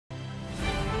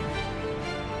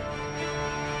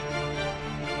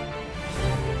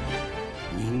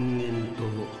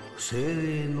精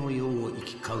霊の世を行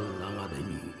き交う流れ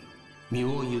に身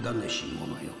を委ねし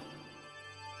者よ。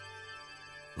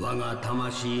我が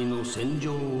魂の戦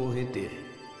場を経て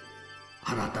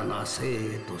新たな生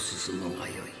へと進むが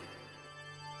よい。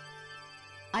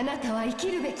あなたは生き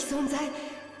るべき存在。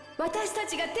私た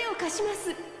ちが手を貸しま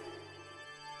す。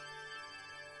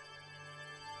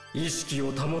意識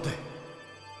を保て。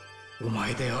お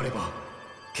前であれば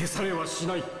消されはし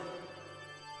ない。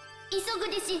急ぐ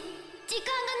でし、時間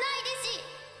がないでし。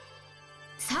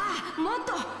さあ、もっ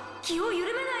と気を緩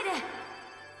めない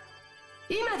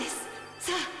で。今です。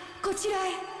さあ、こちら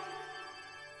へ。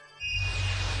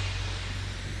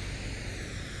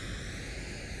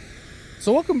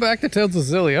So welcome back to Tales of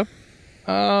Xillia.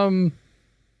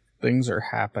 Things are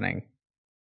happening.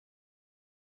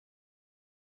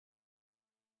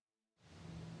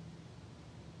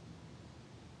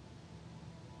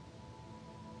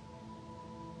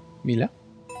 Mila?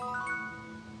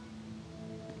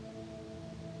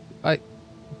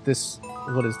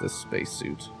 What is this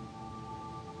spacesuit?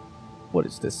 What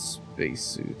is this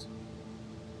spacesuit?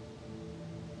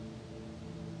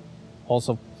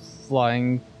 Also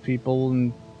flying people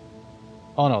and...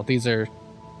 Oh no, these are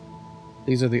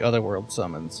the otherworld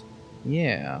summons.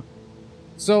 Yeah.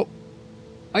 So,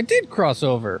 I did cross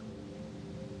over.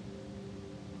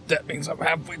 That means I'm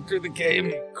halfway through the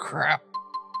game. Crap.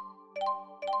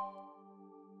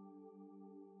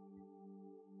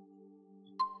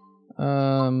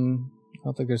 I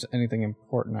don't think there's anything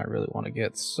important I really want to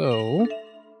get, so...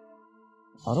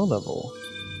 Auto level.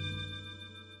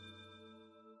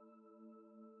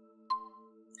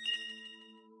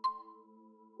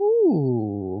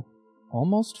 Ooh,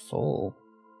 almost full.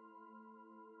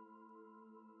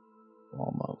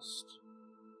 Almost.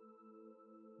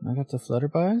 I got the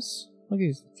flutterbys. Look at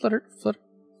these flutter,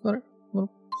 little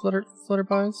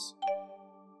flutterbys.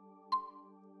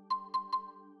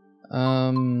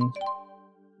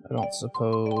 I don't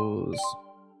suppose.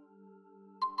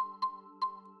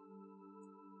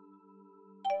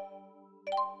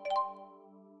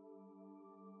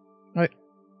 Right.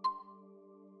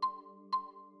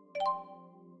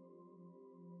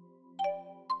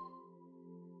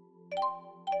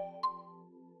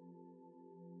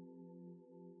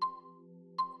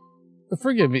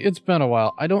 Forgive me, it's been a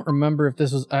while. I don't remember if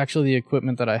this was actually the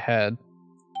equipment that I had,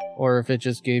 or if it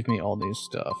just gave me all new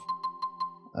stuff.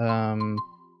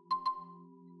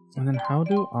 And then how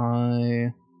do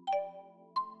I...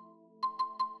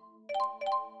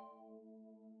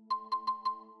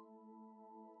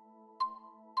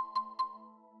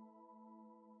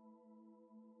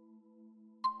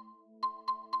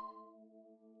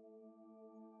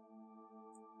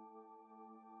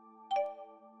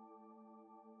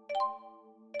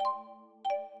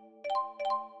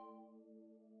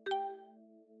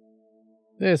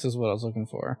 This is what I was looking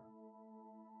for.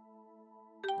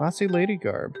 Classy lady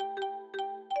garb.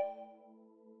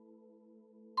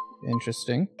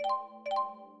 Interesting.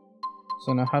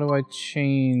 So now how do I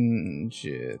change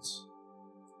it?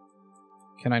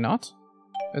 Can I not?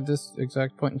 At this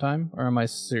exact point in time? Or am I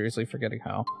seriously forgetting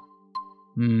how?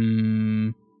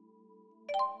 I'm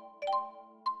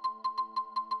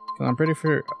pretty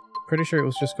sure it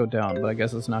was just go down, but I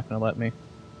guess it's not gonna let me.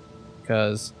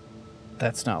 Because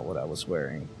that's not what I was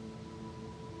wearing.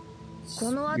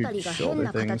 この辺りが変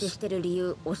な形してる理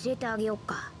由教えてあげよう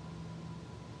か。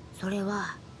それ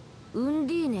はウン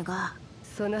ディーネが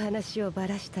その話をば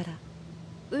らしたら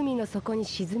海の底に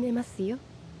沈めますよ。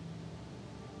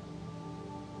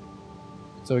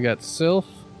So we got Sylph,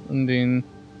 Undine.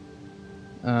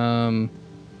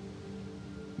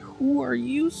 Who are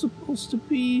you supposed to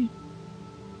be?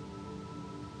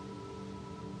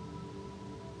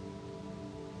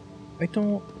 I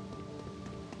don't...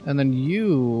 And then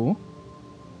you...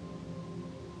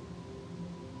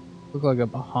 look like a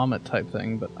Bahamut type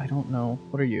thing, but I don't know.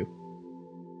 What are you?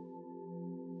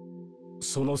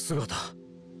 その姿、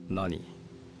何？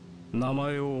名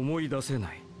前を思い出せ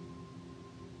ない。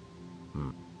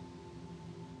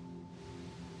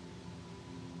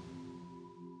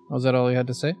Was that all you had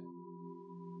to say?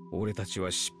 俺たち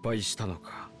は失敗したの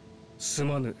か。す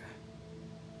まぬ。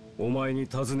お前に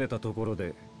尋ねたところ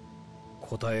で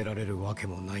答えられるわけ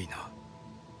もないな。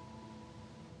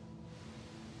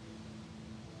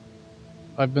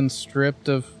I've been stripped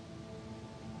of...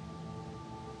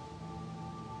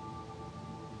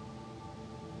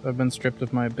 I've been stripped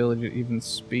of my ability to even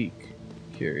speak.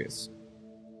 Curious.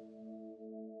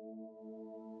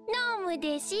 ノム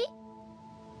でし。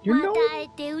 You ま know た会え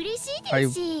て嬉しいで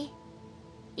すし。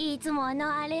いつも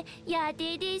のあれやっ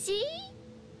てでし。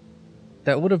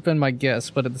 That would have been my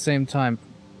guess, but at the same time...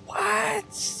 What?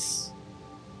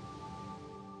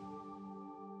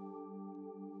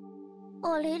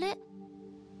 れれ、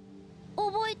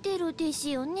覚えてるです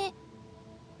よね。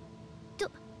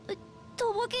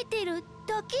とぼけてる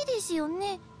だけですよ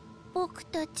ね、僕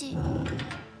たち。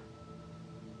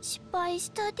失敗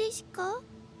したですか？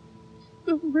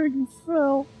 The ring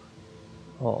fell.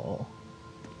 Oh.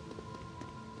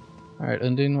 Alright,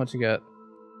 Undine, what you got?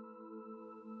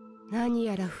 何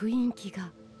やら雰囲気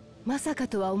がまさか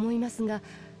とは思いますが、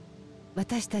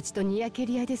私たちとニヤケ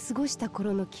リアで過ごした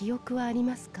頃の記憶はあり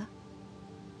ますか？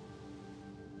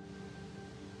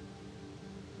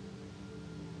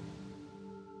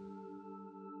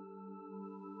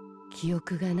記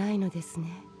憶がないのですね。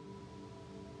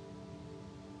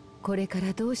これか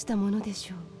らどうしたもので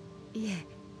しょう。いえ、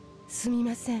すみ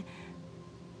ません。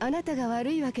あなたが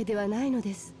悪いわけではないの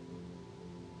です。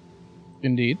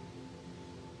Indeed.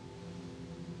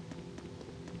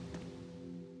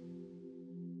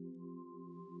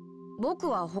 僕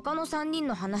は他の3人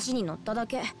の話に乗っただ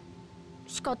け。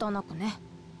仕方なくね。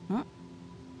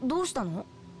どうしたの？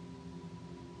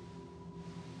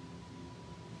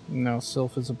 Now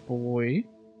Sylph is a boy.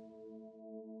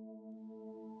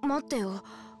 待ってよ。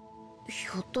ひ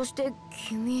ょっとして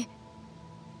君。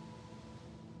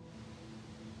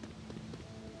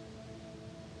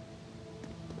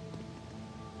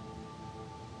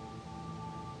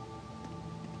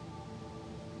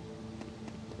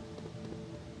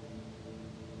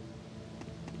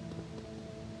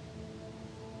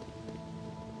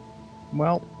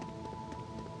Well,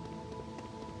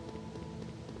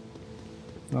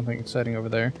 nothing exciting over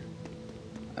there.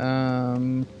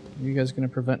 You guys gonna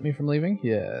prevent me from leaving?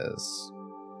 Yes.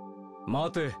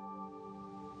 待て。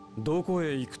どこ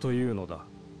へ行くというのだ?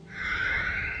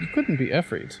 You couldn't be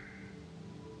Efreet.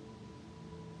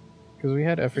 Because we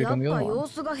had Efreet on the やっ other ぱ one. 様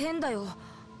子が変だよ。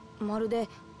まるで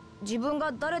自分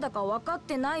が誰だか分かっ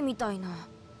てないみたいな。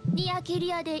ニヤケ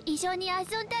リアで一緒に遊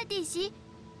んだです。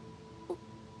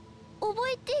覚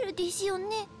えてるですよ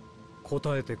ね。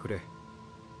答えてくれ。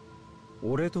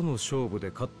俺との勝負で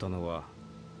勝ったのは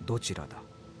どちらだ?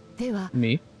 では、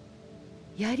Me?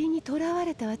 槍に囚わ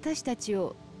れた私たち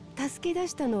を助け出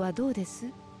したのはどうです？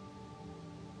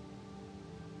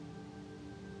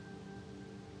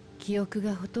記憶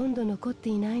がほとんど残って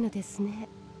いないのですね。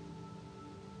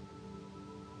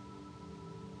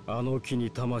あの木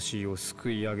に魂をす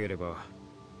くい上げれば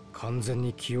完全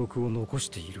に記憶を残し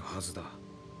ているはずだ。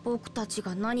僕たち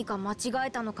が何か間違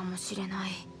えたのかもしれな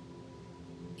い。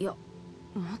いや、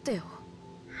待てよ。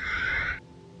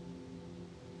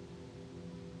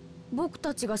僕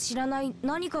たちが知らない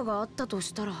何かがあったと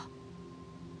したら、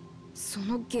そ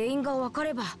の原因が分か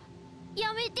れば。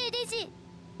やめてです。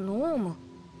ノーム。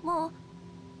もう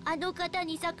あの方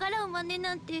に逆らう真似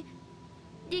なんて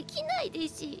できないで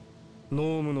すし。ノ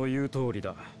ームの言う通り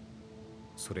だ。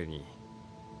それに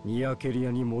ニヤケリ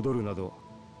アに戻るなど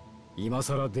今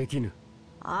さらできぬ。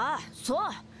ああ、そう。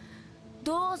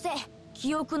どうせ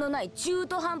記憶のない中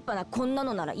途半端なこんな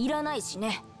のならいらないし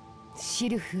ね。シ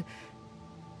ルフ、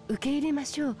受け入れま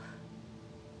しょう。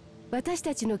私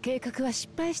たちの計画は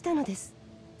失敗したのです。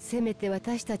せめて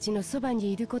私たちのそば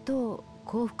にいることを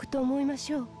幸福と思いま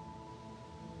しょう。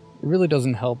It really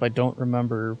doesn't help. I don't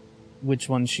remember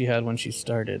which one she had when she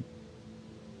started.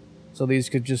 So these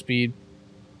could just be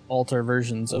alter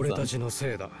versions of 俺た them. ちの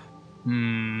せいだ。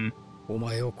お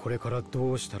前をこれから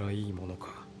どうしたらいいもの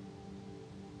か。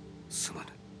すまぬ。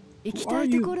行きたい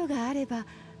ところがあれば、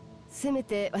せめ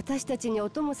て私たちにお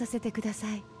供させてくだ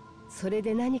さい。それ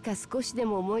で何か少しで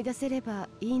も思い出せれば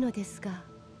いいのですが。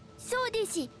そうで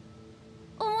す。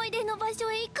思い出の場所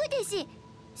へ行くです。それなら。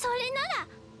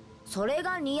それ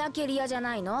がニヤケリアじゃ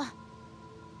ないの？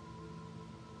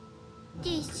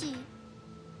です。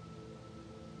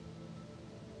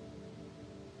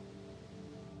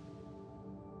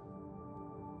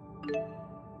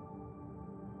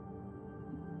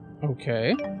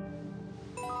Okay.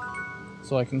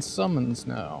 So I can summons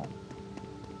now.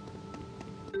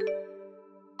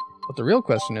 But the real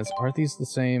question is, are these the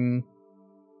same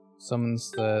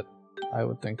summons that I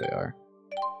would think they are?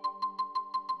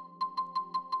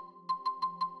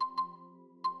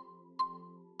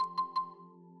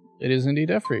 It is indeed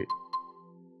Efreet.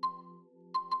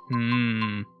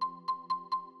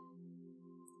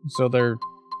 So they're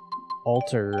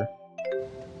alter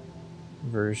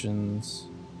versions.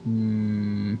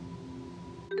 And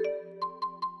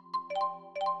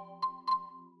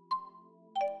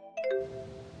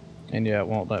yeah, it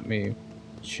won't let me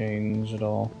change at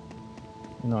all.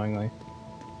 Annoyingly.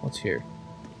 What's here?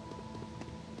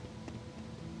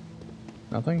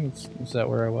 Nothing? Is that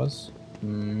where I was?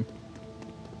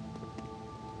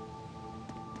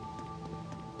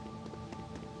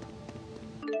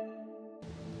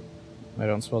 I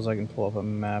don't suppose I can pull up a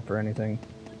map or anything.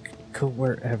 Go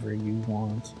wherever you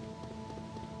want.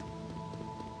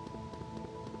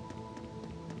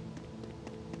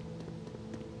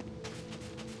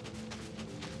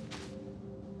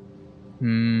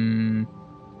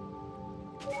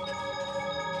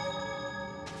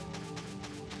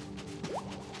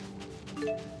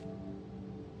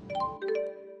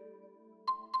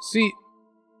 See,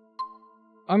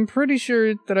 I'm pretty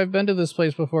sure that I've been to this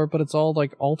place before, but it's all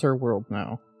like altar world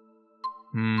now.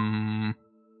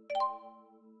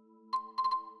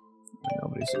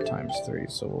 Nobody's at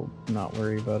 ×3, so we'll not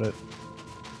worry about it.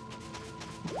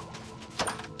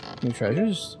 New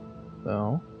treasures,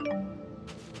 though.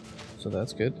 So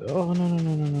that's good. Oh,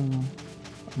 no.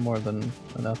 More than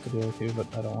enough to deal with you, but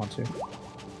I don't want to.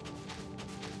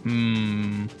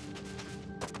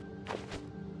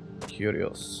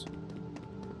 Curious.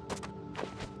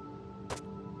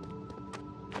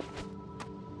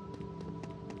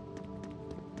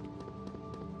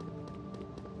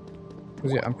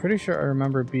 Because yeah, I'm pretty sure I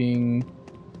remember being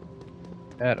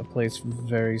at a place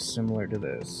very similar to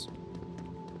this.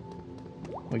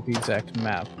 Like the exact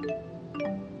map.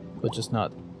 But just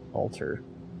not altar.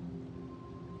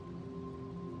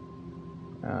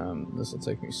 This will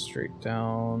take me straight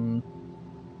down.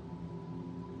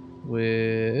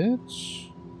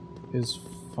 Which is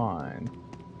fine.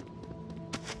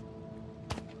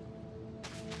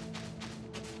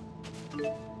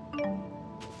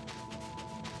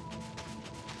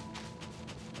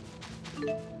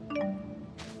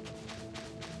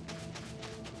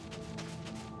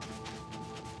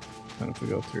 And if we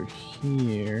go through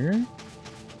here,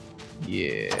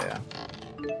 yeah.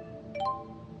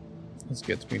 This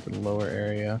gets me to the lower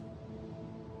area.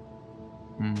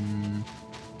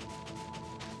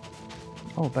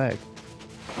 Oh, bag.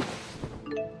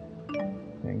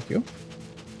 Thank you.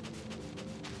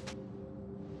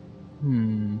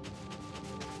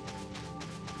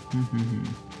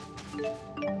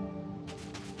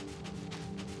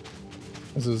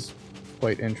 This is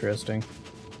quite interesting.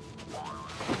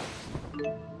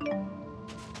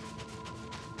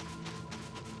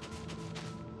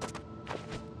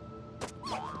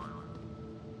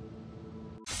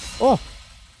 Oh!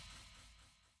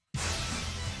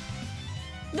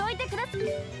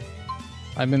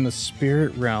 I'm in the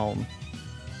spirit realm.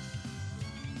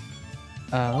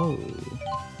 Oh.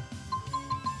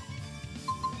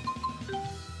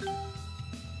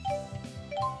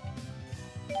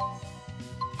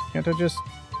 Can't I just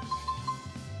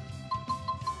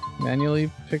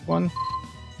manually pick one?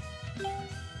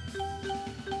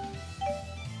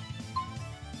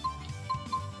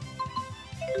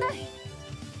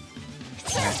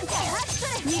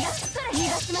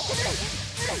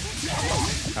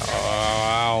 Oh,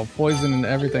 wow, poison and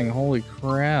everything, holy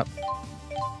crap.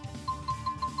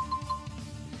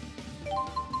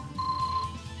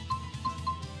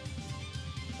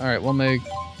 Alright, we'll make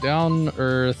down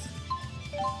earth.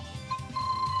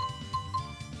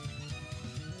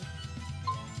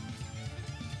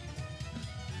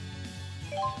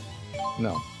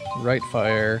 No, right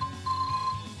fire.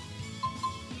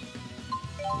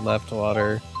 Left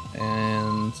water.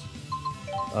 And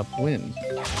upwind.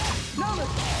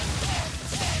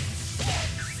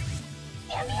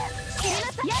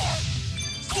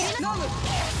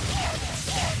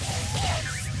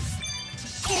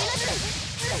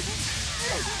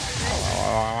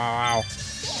 Wow.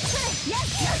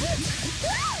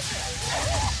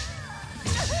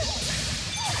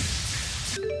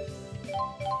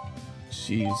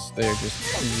 Jeez, they're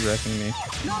just wrecking me.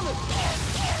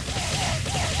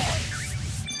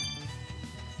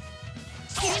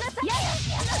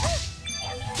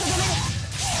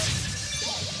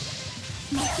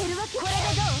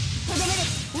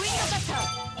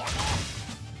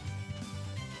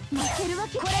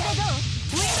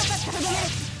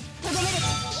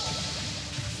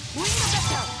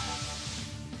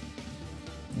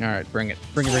 Alright, bring it.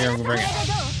 Bring it.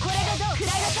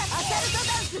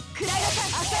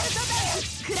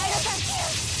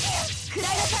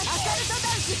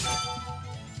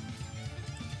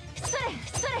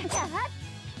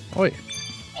 Oi!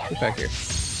 Get back here.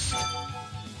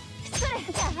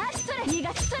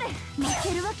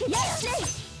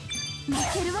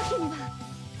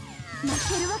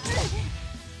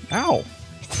 Ow!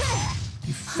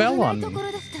 You fell on me.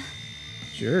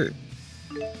 Jerk.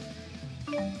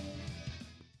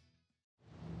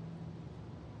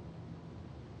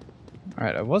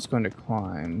 Alright, I was going to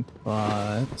climb,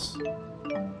 but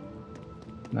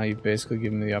now you've basically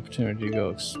given me the opportunity to go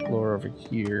explore over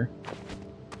here.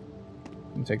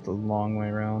 And take the long way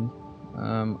around.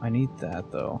 I need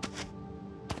that though.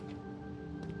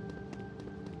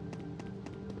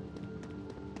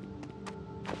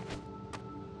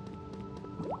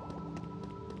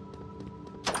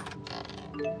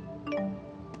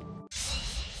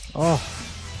 Oh.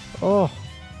 Oh.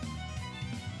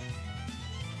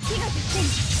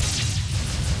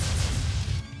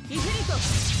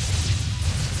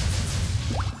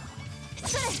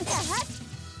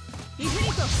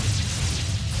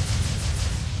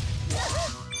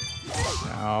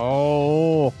 No.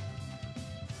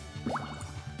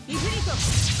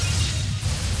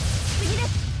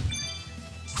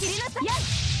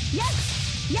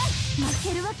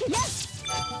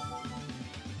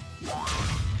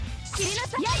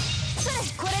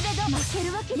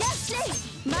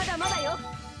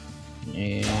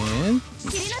 And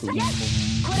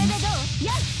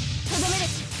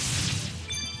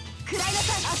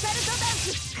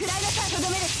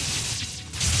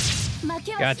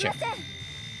gotcha.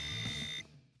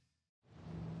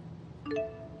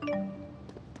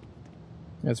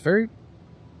 It's very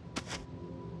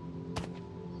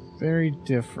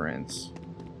different.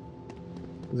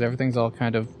 Because everything's all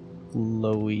kind of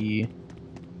glowy.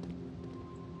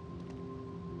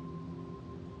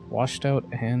 Washed out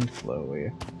and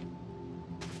glowy.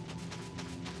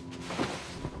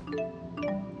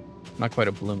 Not quite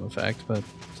a bloom effect, but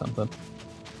something.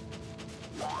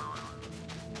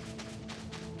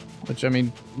 Which, I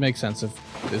mean, makes sense if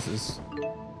this is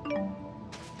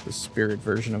the spirit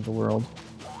version of the world.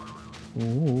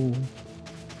 Ooh.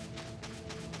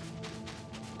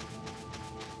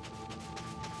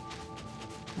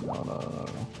 No.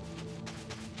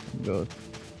 Go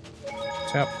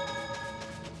tap.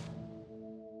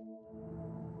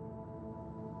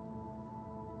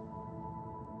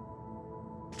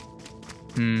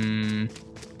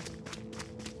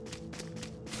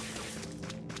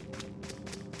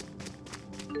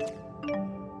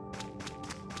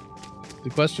 The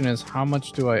question is, how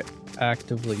much do I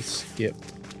actively skip?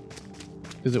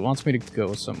 Because it wants me to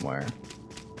go somewhere.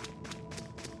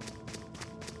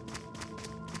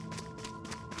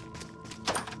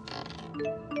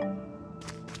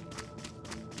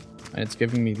 And it's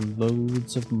giving me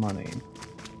loads of money.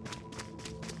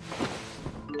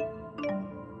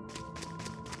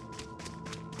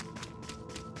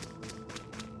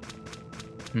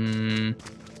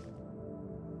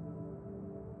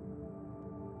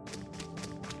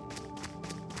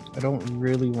 I don't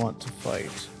really want to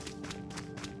fight.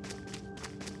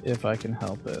 If I can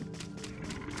help it.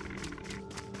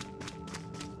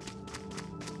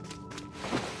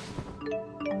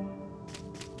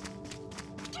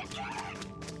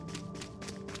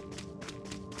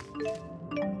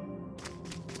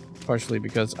 Partially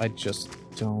because I just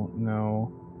don't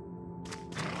know.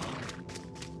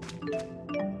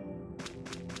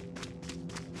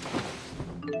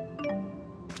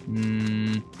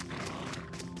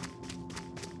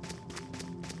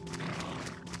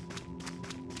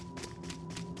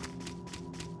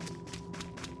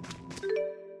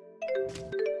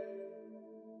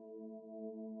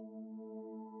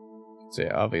 So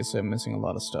yeah, obviously I'm missing a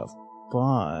lot of stuff,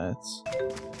 but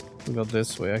if we go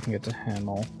this way, I can get to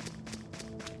Hamel.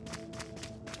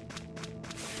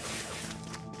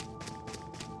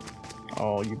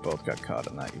 Oh, you both got caught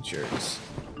in that, you jerks.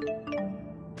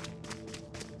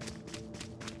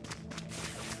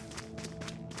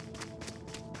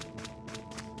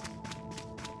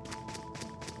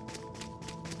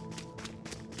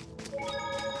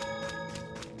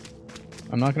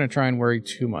 I'm not going to try and worry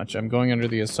too much. I'm going under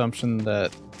the assumption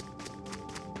that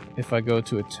if I go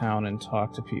to a town and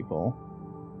talk to people,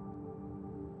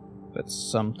 that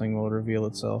something will reveal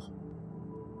itself.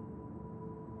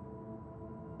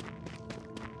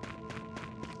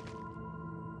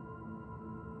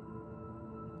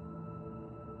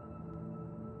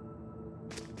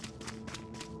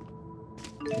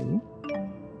 Ooh.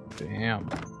 Damn.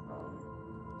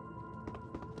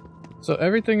 So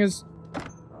everything is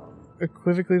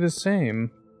equivocally the same,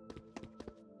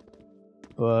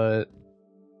 but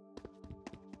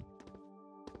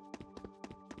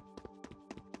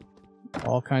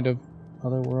all kind of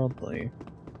otherworldly.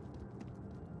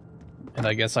 And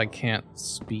I guess I can't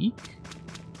speak?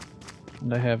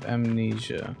 And I have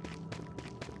amnesia.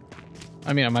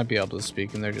 I mean, I might be able to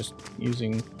speak, and they're just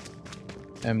using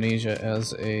amnesia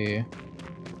as a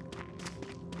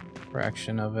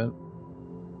fraction of it.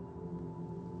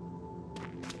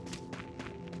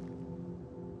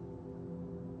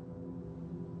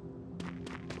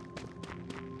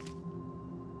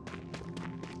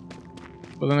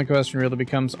 But then the question really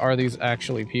becomes, are these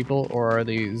actually people, or are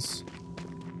these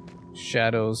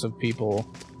shadows of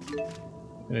people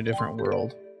in a different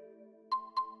world?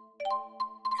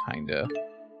 Kinda.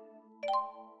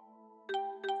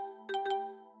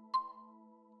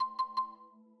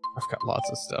 I've got lots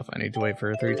of stuff. I need to wait for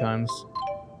her 3 times.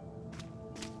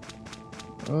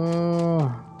 こ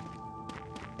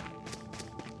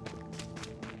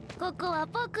こは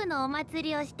僕のお祭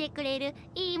りをしてくれる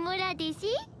いい村です。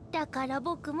だから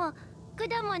僕も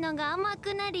果物が甘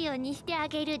くなるようにしてあ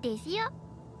げるですよ。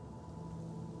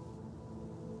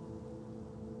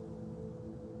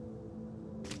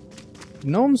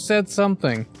Gnome said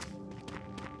something.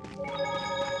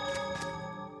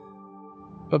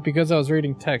 But because I was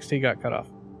reading text, he got cut off.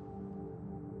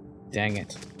 Dang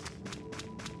it.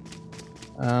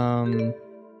 I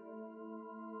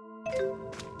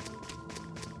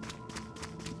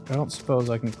don't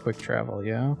suppose I can quick travel,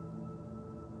 yeah?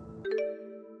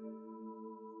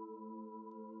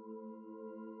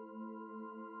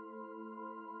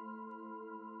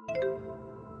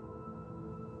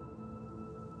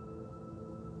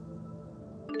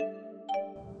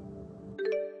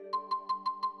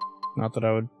 Not that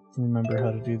I would remember how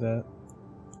to do that.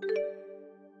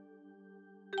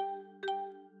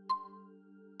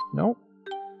 Nope.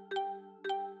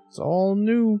 It's all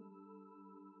new.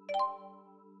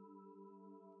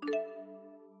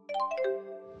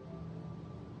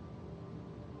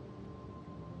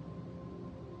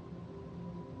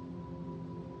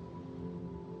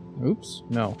 Oops,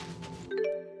 no.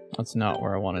 That's not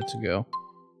where I wanted to go.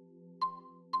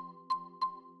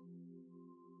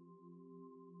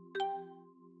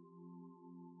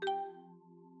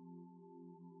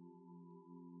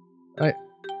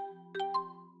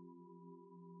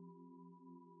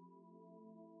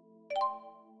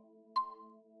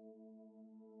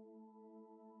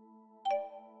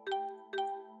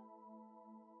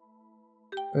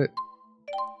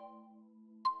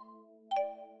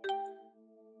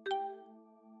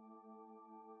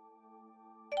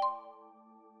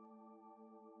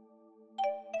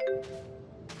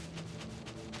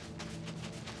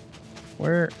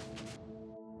 Where?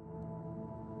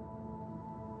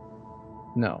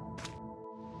 No.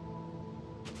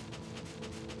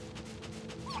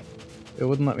 It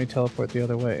wouldn't let me teleport the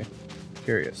other way.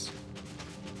 Curious.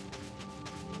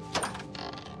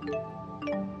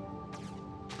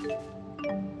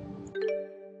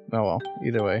 Oh well,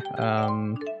 either way.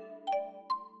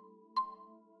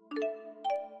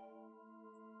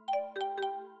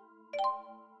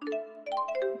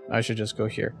 I should just go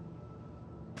here.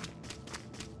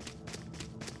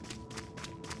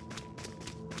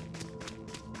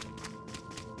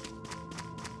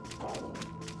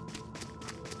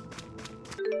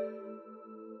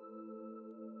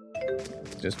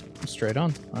 Just straight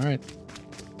on. All right.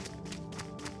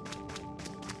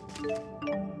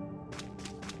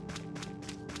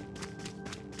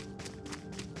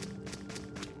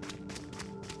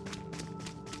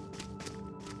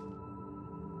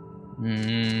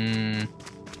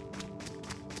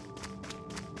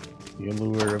 The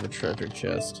allure of a treasure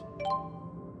chest.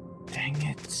 Dang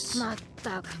it. まっ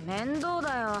たく面倒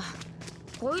だよ。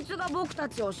こいつが僕た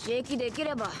ちを刺激でき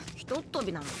ればひとっ飛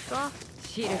びなのさ。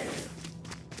シルフ、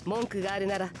文句がある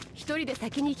なら一人で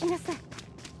先に行きなさい。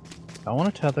I want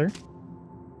a tether.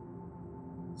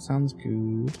 Sounds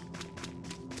good.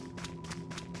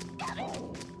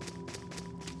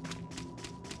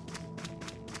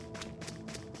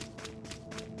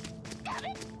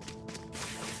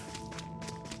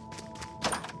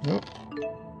 Nope.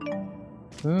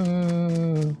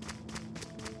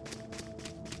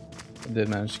 I did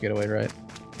manage to get away, right?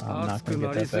 I'm not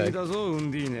gonna get that bag.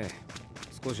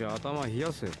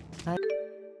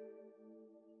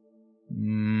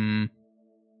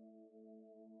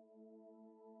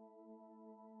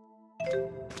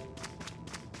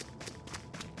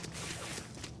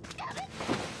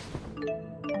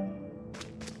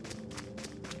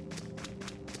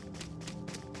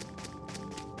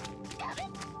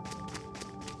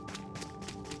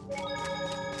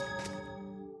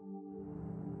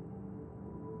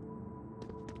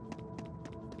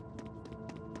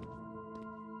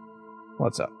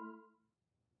 What's up?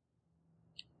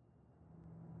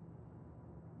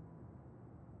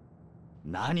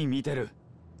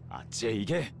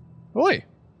 Oi!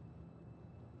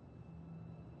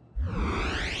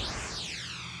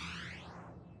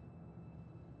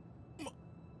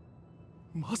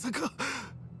 Masaka!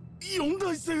 四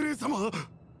大精霊様!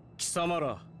 貴様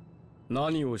ら、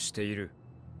何をしている?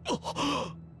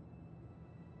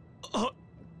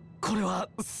 これは、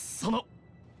その...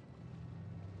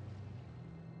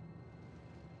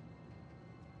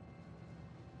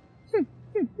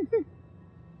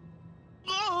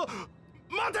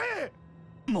 待て!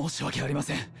 申し訳ありま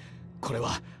せん。これ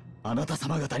はあなた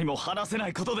様方にも話せな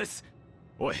いことです。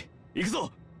おい、行く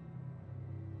ぞ。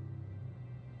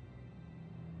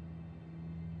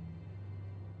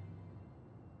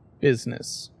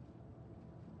Business.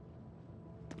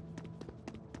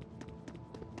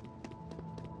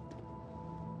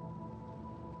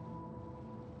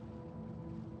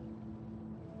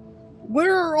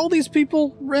 Where are all these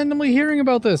people randomly hearing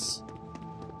about this?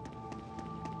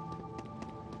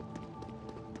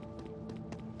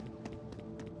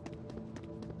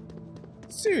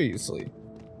 Seriously.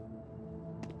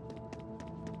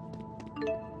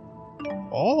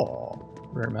 Oh,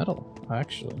 rare metal,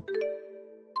 actually.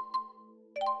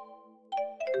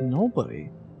 Nobody.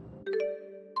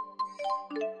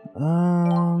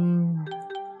 How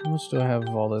much do I have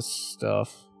of all this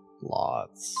stuff?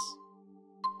 Lots.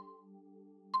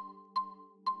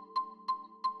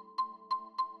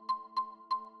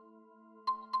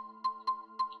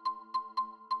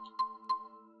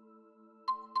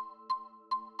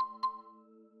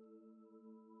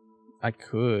 I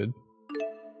could.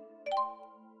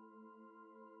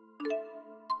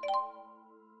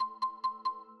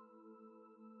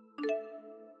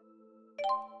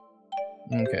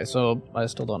 Okay, so I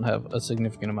still don't have a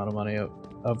significant amount of money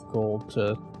of gold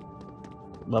to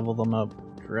level them up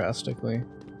drastically.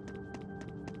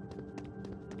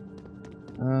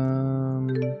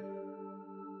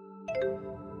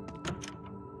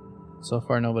 So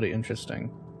far, nobody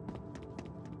interesting.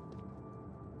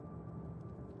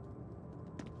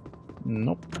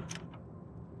 Nope.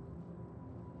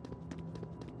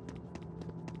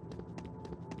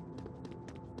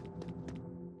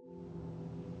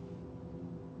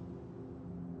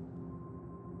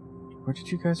 Where did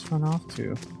you guys run off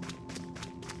to?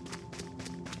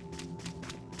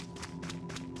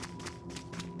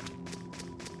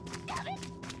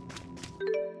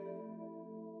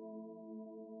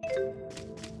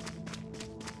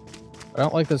 I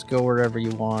don't like this go wherever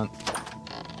you want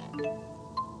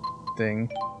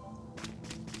thing.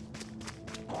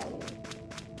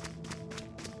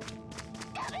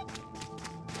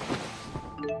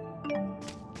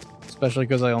 Especially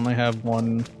because I only have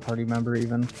one party member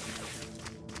even.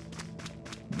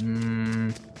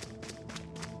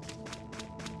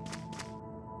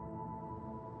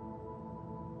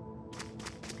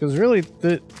 Because really,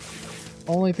 the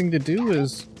only thing to do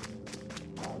is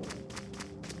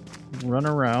run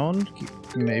around,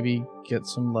 maybe get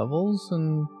some levels,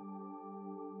 and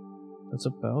that's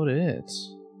about it.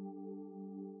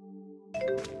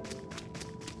 There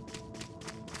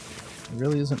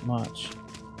really isn't much.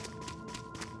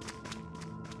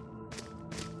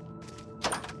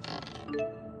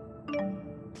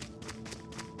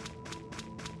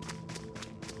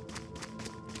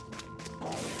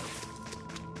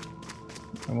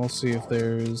 And we'll see if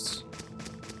there's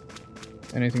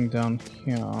anything down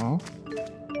here.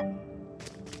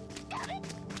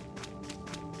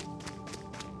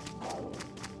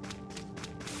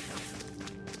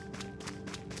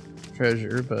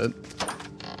 Treasure, but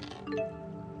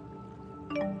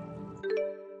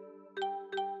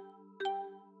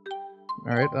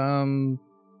alright,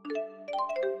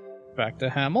 back to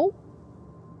Hamel.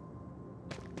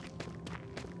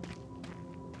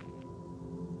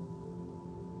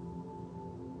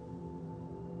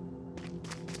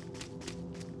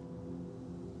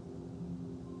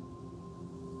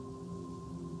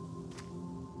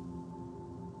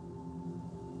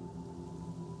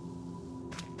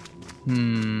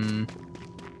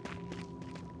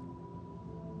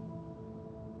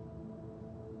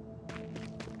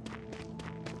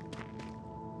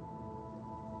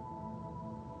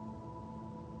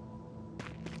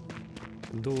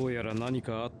どうやら何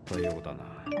かあったようだ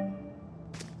な。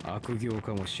悪行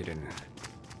かもしれぬ。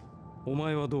お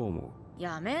前はどう思う？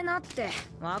やめなって、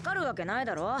わかるわけない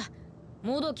だろ。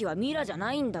もどきはミラじゃ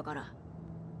ないんだから。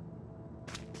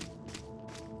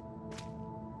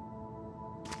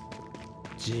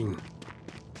ジン、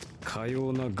かよ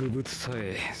うな愚物さ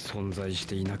え存在し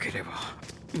ていなければ、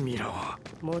ミラは。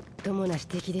もっともな指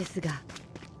摘ですが、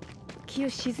気を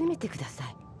鎮めてくださ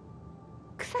い。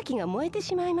草木が燃えて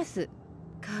しまいます。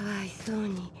かわいそう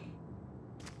に。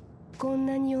こん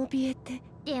なに怯えて。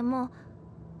でも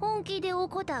本気で起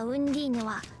こったウンディーヌ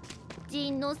は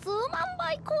ジンの数万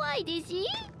倍怖いですし。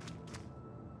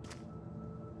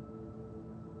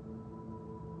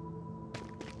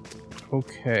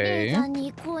Okay. 姉さん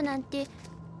に行こうなんて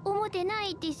思ってな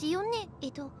いですよね。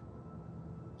今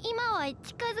は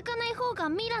近づかない方が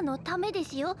ミラのためで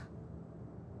すよ。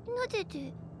なぜ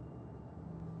で。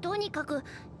とにかく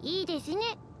いいですね。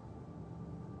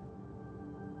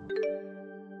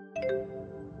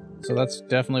So that's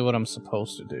definitely what I'm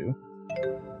supposed to do.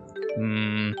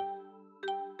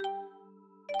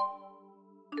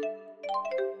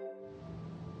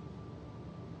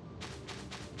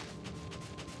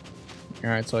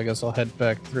 Alright, so I guess I'll head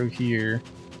back through here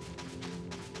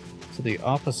to the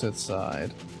opposite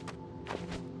side.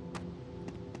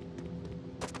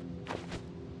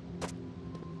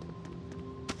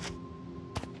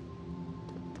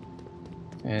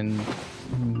 And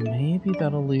maybe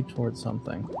that'll lead towards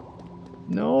something.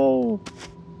 No!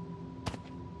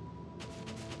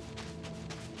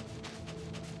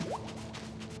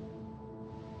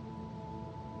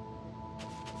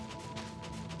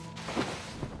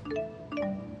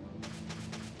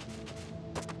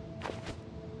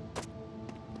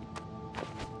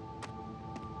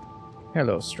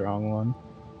 Hello, strong one.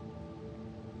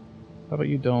 How about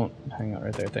you don't hang out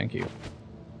right there? Thank you.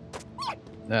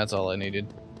 That's all I needed.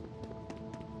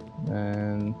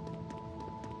 And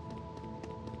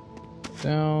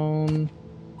down.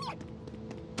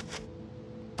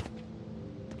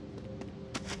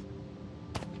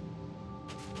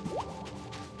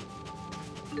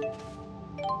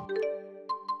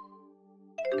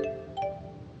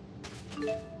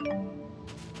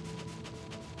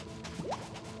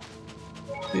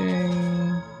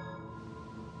 Ding.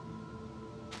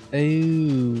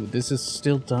 Oh, this is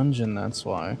still dungeon, that's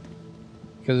why.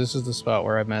 Because this is the spot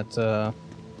where I met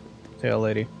Tail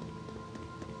Lady.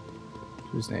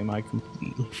 Whose name I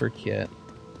completely forget.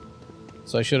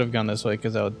 So I should have gone this way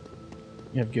because that would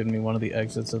have given me one of the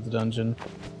exits of the dungeon.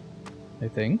 I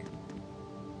think.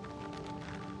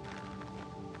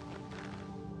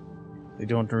 I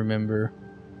don't remember.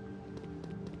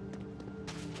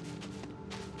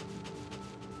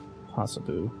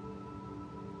 Possibly.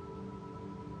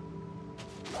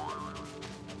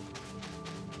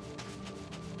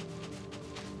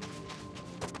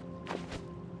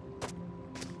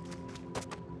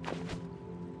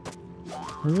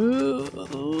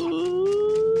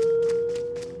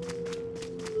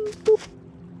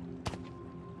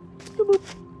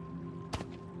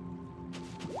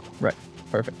 Right,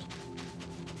 perfect.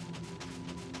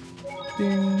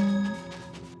 Ding.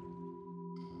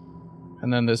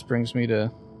 And then this brings me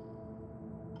to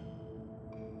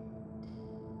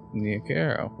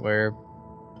Niakero, where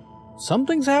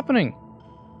something's happening.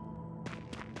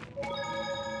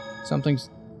 Something's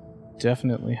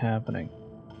definitely happening.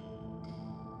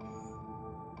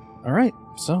 Alright,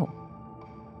 so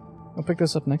I'll pick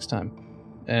this up next time.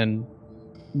 And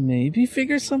maybe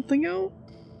figure something out?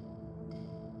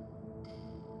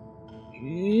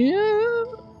 Yeah.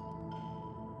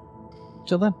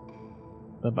 Till then.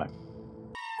 Bye-bye.